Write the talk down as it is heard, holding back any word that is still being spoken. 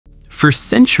For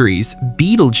centuries,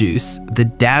 Betelgeuse, the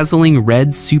dazzling red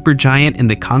supergiant in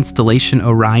the constellation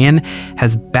Orion,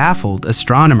 has baffled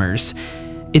astronomers.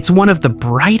 It's one of the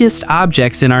brightest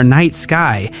objects in our night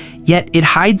sky, yet it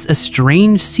hides a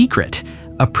strange secret,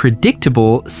 a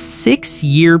predictable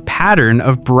 6-year pattern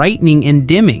of brightening and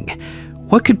dimming.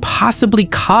 What could possibly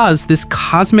cause this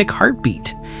cosmic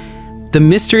heartbeat? The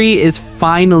mystery is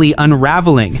finally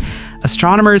unraveling.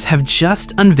 Astronomers have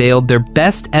just unveiled their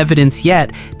best evidence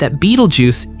yet that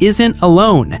Betelgeuse isn't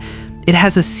alone. It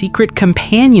has a secret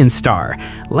companion star,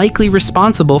 likely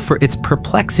responsible for its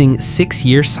perplexing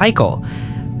 6-year cycle.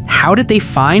 How did they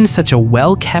find such a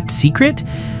well-kept secret?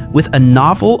 With a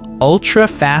novel,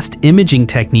 ultra-fast imaging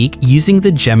technique using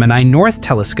the Gemini North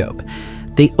telescope.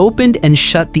 They opened and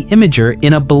shut the imager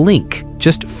in a blink,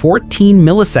 just 14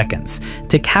 milliseconds,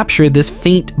 to capture this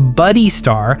faint buddy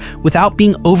star without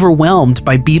being overwhelmed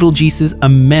by Betelgeuse's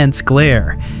immense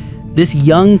glare. This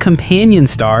young companion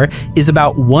star is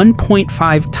about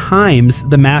 1.5 times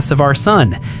the mass of our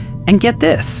Sun. And get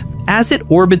this, as it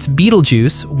orbits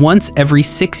Betelgeuse once every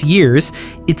 6 years,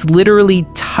 it's literally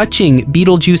touching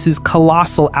Betelgeuse's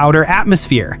colossal outer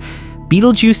atmosphere.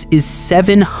 Betelgeuse is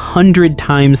 700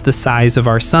 times the size of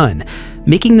our Sun,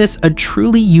 making this a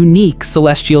truly unique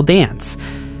celestial dance.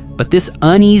 But this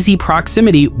uneasy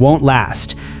proximity won't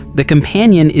last. The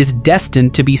companion is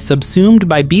destined to be subsumed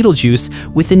by Betelgeuse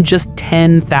within just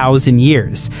 10,000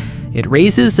 years. It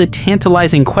raises a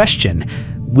tantalizing question.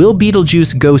 Will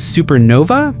Betelgeuse go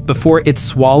supernova before it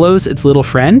swallows its little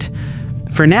friend?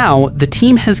 For now, the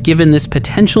team has given this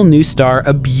potential new star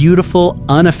a beautiful,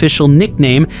 unofficial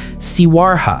nickname,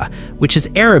 Siwarha, which is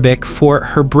Arabic for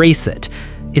her bracelet.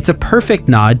 It's a perfect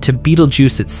nod to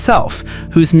Betelgeuse itself,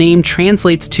 whose name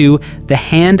translates to the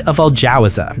Hand of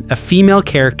Al-Jawza, a female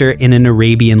character in an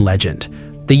Arabian legend.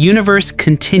 The universe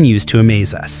continues to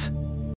amaze us.